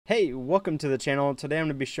Hey, welcome to the channel. Today I'm going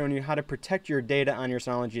to be showing you how to protect your data on your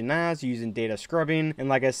Synology NAS using data scrubbing. And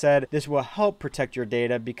like I said, this will help protect your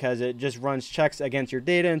data because it just runs checks against your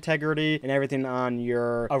data integrity and everything on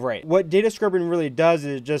your array. What data scrubbing really does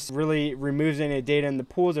is it just really removes any data in the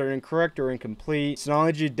pools that are incorrect or incomplete.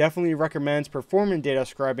 Synology definitely recommends performing data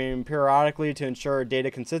scrubbing periodically to ensure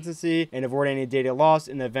data consistency and avoid any data loss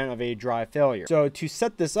in the event of a drive failure. So to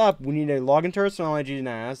set this up, we need to log into our Synology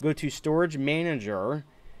NAS, go to Storage Manager.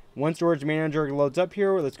 Once Storage Manager loads up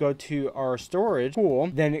here, let's go to our storage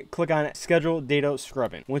pool, then click on Schedule Data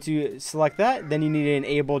Scrubbing. Once you select that, then you need to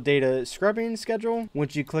enable data scrubbing schedule.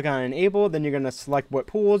 Once you click on Enable, then you're going to select what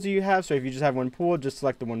pools you have. So if you just have one pool, just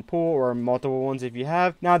select the one pool, or multiple ones if you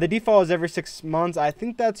have. Now the default is every 6 months. I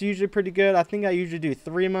think that's usually pretty good. I think I usually do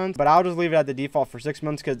 3 months, but I'll just leave it at the default for 6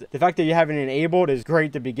 months because the fact that you have it enabled is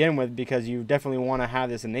great to begin with because you definitely want to have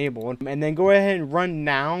this enabled. And then go ahead and run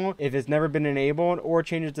now if it's never been enabled, or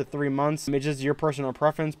change it to 3 months. It's just your personal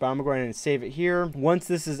preference, but I'm gonna go ahead and save it here. Once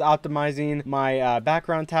this is optimizing my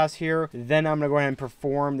background task here, then I'm gonna go ahead and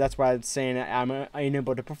perform. That's why it's saying I'm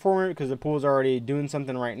unable to perform it because the pool is already doing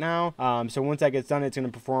something right now. So once that gets done, it's gonna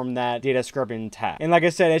perform that data scrubbing task. And like I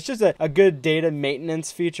said, it's just a good data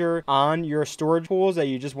maintenance feature on your storage pools that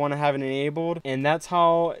you just want to have it enabled. And that's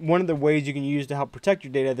how one of the ways you can use to help protect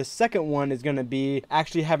your data. The second one is gonna be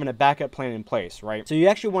actually having a backup plan in place, right? So you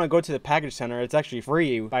actually want to go to the package center. It's actually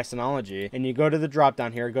free by Synology. And you go to the drop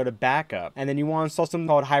down here, go to backup, and then you want to install something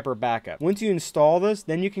called Hyper Backup. Once you install this,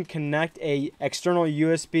 then you can connect a external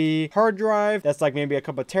USB hard drive that's like maybe a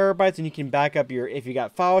couple of terabytes, and you can back up your, if you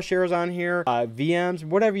got file shares on here, VMs,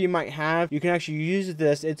 whatever you might have, you can actually use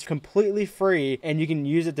this. It's completely free, and you can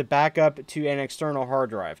use it to back up to an external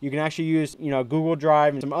hard drive. You can actually use, Google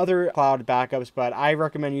Drive and some other cloud backups, but I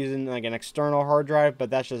recommend using like an external hard drive, but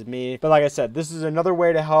that's just me. But like I said, this is another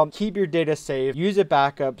way to help keep your data safe. Use a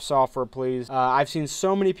backup software, please. I've seen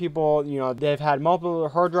so many people, they've had multiple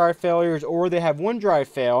hard drive failures, or they have one drive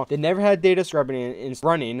fail. They never had data scrubbing in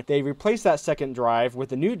running. They replace that second drive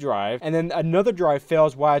with a new drive, and then another drive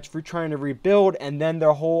fails while it's trying to rebuild, and then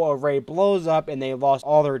their whole array blows up and they lost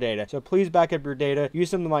all their data. So please back up your data.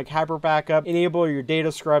 Use something like Hyper Backup, enable your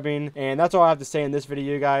data scrubbing, and that's all I have to say in this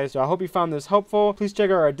video, guys. So I hope you found this helpful. Please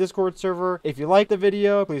check out our Discord server. If you like the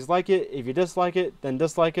video, please like it. If you dislike it, then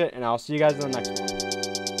dislike it, and I'll see you guys in the next one.